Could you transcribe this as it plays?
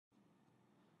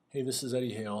Hey, this is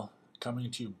Eddie Hale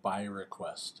coming to you by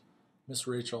request. Miss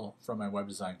Rachel from my web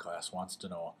design class wants to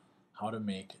know how to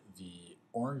make the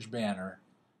orange banner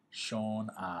shown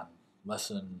on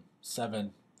lesson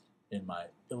 7 in my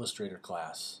Illustrator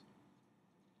class.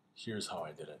 Here's how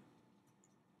I did it.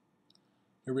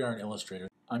 Here we are in Illustrator.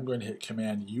 I'm going to hit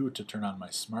Command U to turn on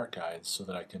my smart guides so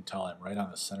that I can tell I'm right on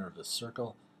the center of this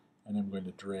circle, and I'm going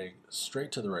to drag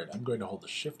straight to the right. I'm going to hold the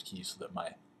Shift key so that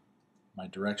my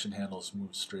direction handles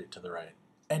move straight to the right,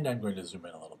 and I'm going to zoom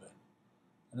in a little bit.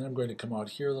 And then I'm going to come out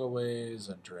here a little ways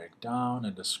and drag down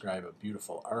and describe a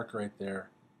beautiful arc right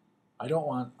there. I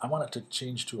want it to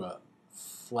change to a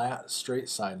flat straight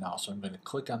side now, so I'm going to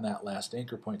click on that last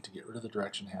anchor point to get rid of the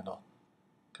direction handle.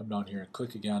 Come down here and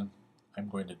click again. I'm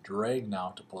going to drag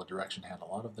now to pull a direction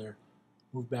handle out of there,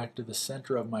 move back to the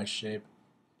center of my shape,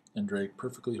 and drag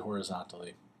perfectly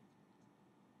horizontally.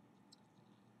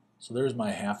 So there's my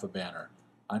half a banner.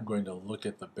 I'm going to look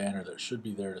at the banner that should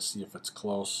be there to see if it's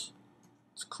close.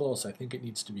 It's close. I think it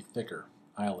needs to be thicker.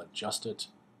 I'll adjust it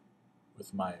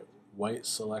with my white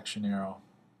selection arrow.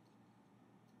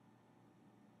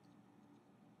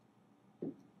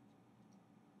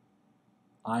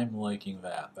 I'm liking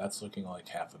that. That's looking like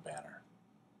half a banner.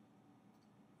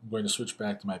 I'm going to switch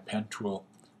back to my pen tool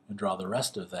and draw the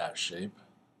rest of that shape.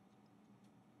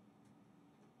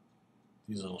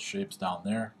 These little shapes down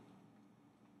there.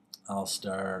 I'll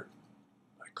start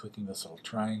by clicking this little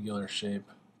triangular shape.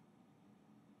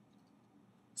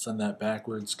 Send that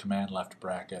backwards, Command left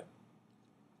bracket.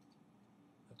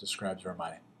 That describes where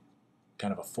my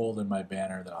kind of a fold in my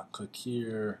banner. Then I'll click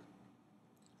here.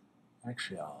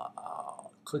 Actually,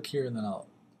 I'll click here and then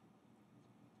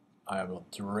I will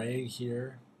drag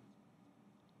here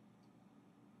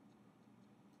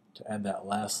to add that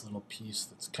last little piece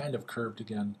that's kind of curved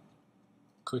again.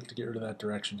 Click to get rid of that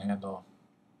direction handle.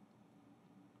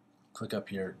 Click up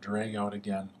here, drag out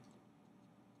again,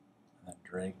 and then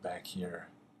drag back here.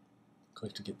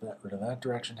 Click to get rid of that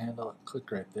direction handle, click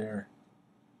right there.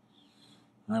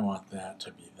 I want that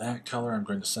to be that color. I'm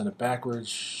going to send it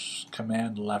backwards,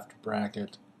 Command left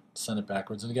bracket, send it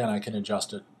backwards. And again, I can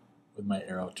adjust it with my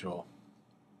arrow tool.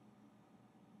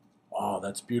 Oh,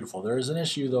 that's beautiful. There is an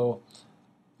issue though.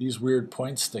 These weird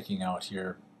points sticking out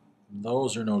here,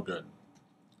 those are no good.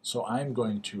 So I'm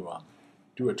going to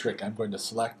do a trick. I'm going to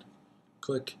select,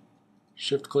 click,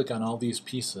 shift click on all these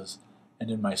pieces,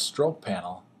 and in my stroke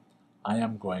panel I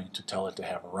am going to tell it to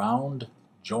have round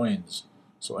joins.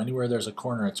 So anywhere there's a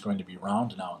corner it's going to be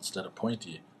round now instead of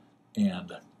pointy.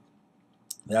 And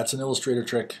that's an Illustrator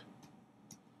trick.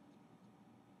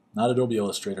 Not Adobe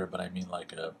Illustrator, but I mean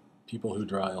like a people who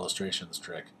draw illustrations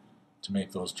trick to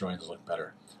make those joins look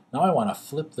better. Now I want to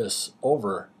flip this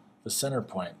over the center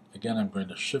point. Again, I'm going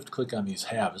to shift click on these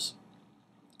halves,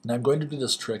 and I'm going to do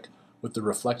this trick with the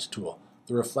reflect tool.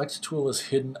 The reflect tool is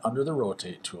hidden under the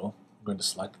rotate tool. I'm going to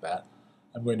select that.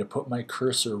 I'm going to put my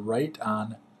cursor right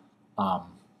on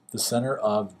the center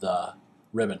of the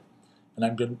ribbon, and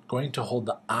I'm going to hold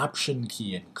the option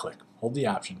key and click. Hold the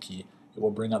option key. It will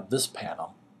bring up this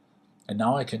panel, and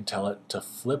now I can tell it to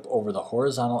flip over the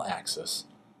horizontal axis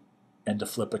and to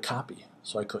flip a copy.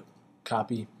 So I click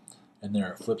copy, and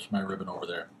there it flips my ribbon over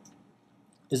there.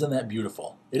 Isn't that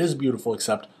beautiful? It is beautiful,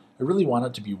 except I really want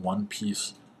it to be one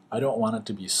piece. I don't want it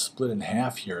to be split in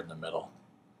half here in the middle.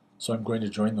 So I'm going to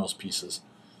join those pieces.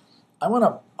 I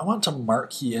want to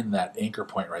marquee in that anchor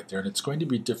point right there, and it's going to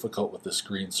be difficult with this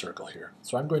green circle here.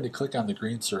 So I'm going to click on the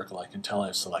green circle. I can tell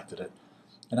I've selected it.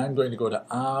 And I'm going to go to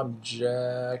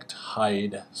Object,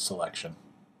 Hide Selection.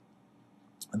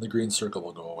 And the green circle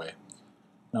will go away.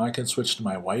 Now I can switch to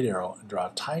my white arrow and draw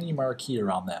a tiny marquee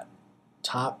around that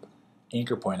top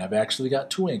anchor point. I've actually got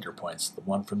two anchor points, the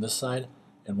one from this side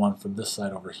and one from this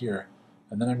side over here.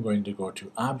 And then I'm going to go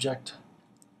to Object,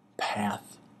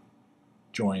 Path,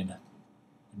 Join.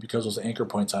 And because those anchor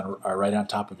points are right on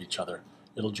top of each other,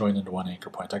 it'll join into one anchor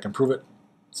point. I can prove it.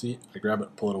 See, I grab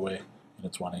it, pull it away, and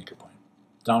it's one anchor point.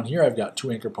 Down here I've got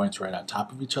two anchor points right on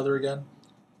top of each other again.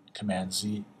 Command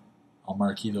Z. I'll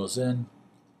marquee those in.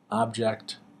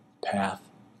 Object, Path,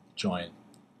 Join,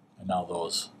 and now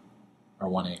those are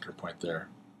one anchor point there.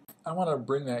 I want to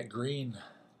bring that green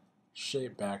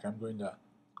shape back. I'm going to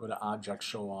go to Object,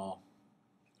 Show All.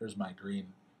 There's my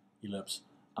green ellipse.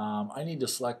 I need to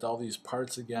select all these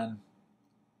parts again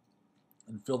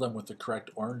and fill them with the correct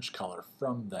orange color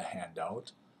from the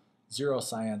handout. 0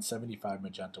 cyan, 75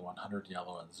 magenta, 100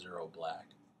 yellow, and 0 black.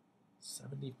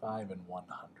 75 and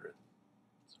 100.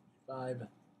 75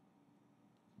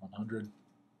 100.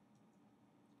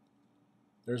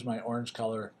 There's my orange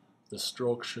color. The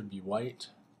stroke should be white.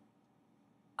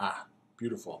 Ah,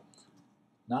 beautiful.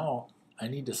 Now I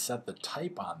need to set the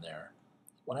type on there.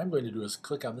 What I'm going to do is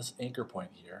click on this anchor point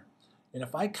here, and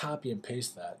if I copy and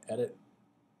paste that, edit,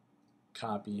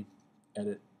 copy,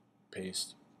 edit,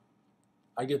 paste,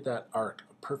 I get that arc,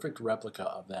 a perfect replica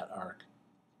of that arc.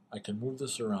 I can move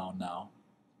this around now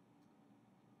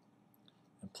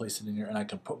and place it in here, and I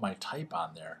can put my type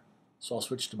on there. So I'll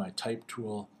switch to my type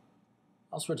tool.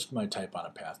 I'll switch to my type on a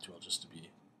path tool just to be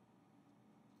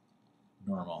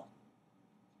normal.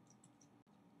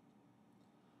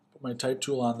 Put my type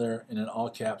tool on there, and in all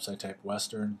caps I type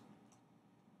Western.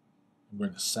 I'm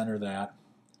going to center that.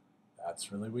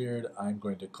 That's really weird. I'm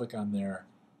going to click on there.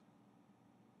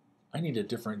 I need a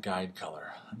different guide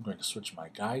color. I'm going to switch my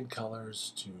guide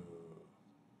colors to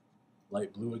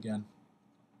light blue again.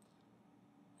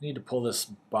 I need to pull this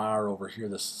bar over here,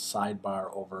 this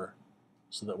sidebar over,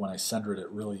 so that when I center it, it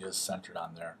really is centered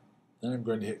on there. Then I'm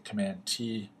going to hit Command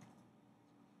T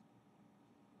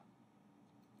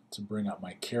to bring up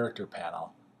my character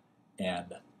panel,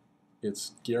 and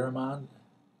it's Garamond.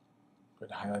 I'm going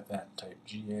to highlight that and type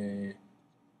GA.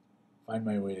 Find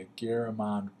my way to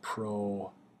Garamond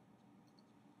Pro.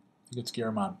 I think it's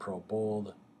Garamond Pro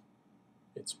Bold.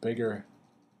 It's bigger,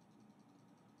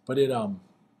 but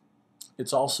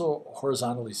it's also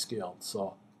horizontally scaled,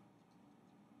 so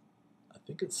I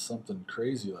think it's something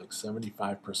crazy like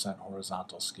 75%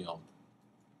 horizontal scaled.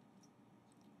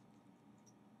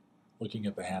 Looking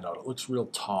at the handout, it looks real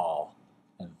tall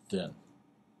and thin.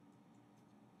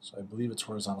 So I believe it's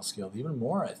horizontal scaled even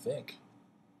more, I think.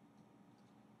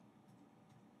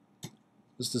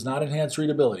 This does not enhance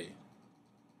readability.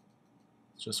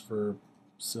 It's just for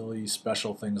silly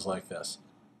special things like this.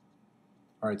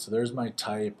 Alright, so there's my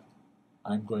type.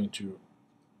 I'm going to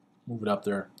move it up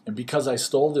there. And because I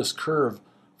stole this curve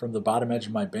from the bottom edge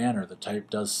of my banner, the type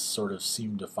does sort of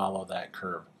seem to follow that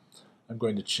curve. I'm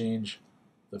going to change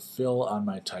the fill on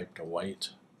my type to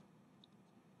white.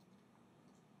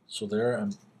 So there,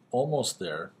 I'm almost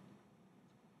there.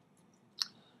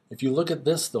 If you look at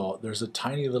this though, there's a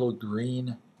tiny little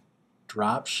green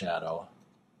drop shadow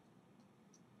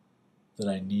that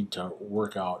I need to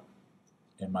work out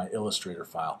in my Illustrator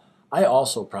file. I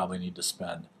also probably need to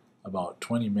spend about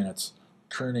 20 minutes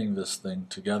kerning this thing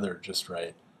together just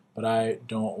right, but I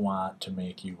don't want to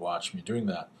make you watch me doing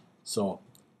that. So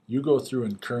you go through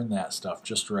and kern that stuff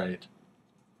just right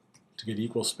to get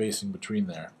equal spacing between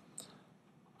there.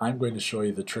 I'm going to show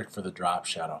you the trick for the drop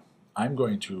shadow. I'm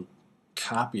going to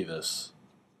copy this,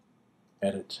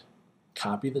 edit,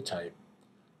 copy the type,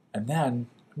 and then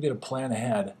I'm going to plan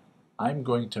ahead. I'm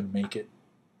going to make it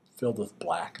filled with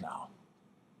black now.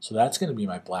 So that's going to be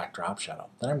my black drop shadow.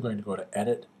 Then I'm going to go to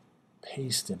Edit,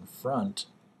 Paste in front.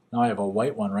 Now I have a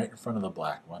white one right in front of the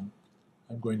black one.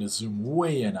 I'm going to zoom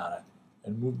way in on it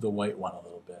and move the white one a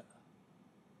little bit.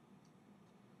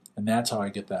 And that's how I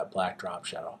get that black drop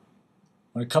shadow.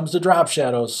 When it comes to drop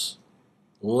shadows,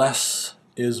 less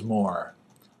is more.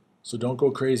 So don't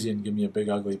go crazy and give me a big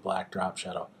ugly black drop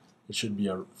shadow. It should be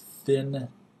a thin,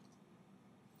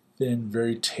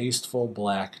 very tasteful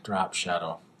black drop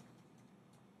shadow.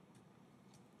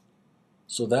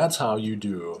 So that's how you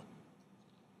do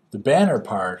the banner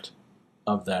part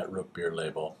of that root beer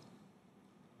label.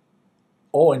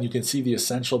 Oh, and you can see the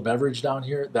essential beverage down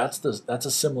here. That's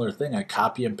a similar thing. I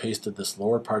copy and pasted this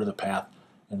lower part of the path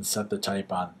and set the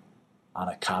type on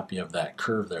a copy of that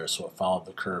curve there, so it followed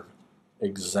the curve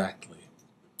exactly.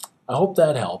 I hope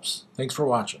that helps. Thanks for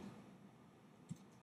watching.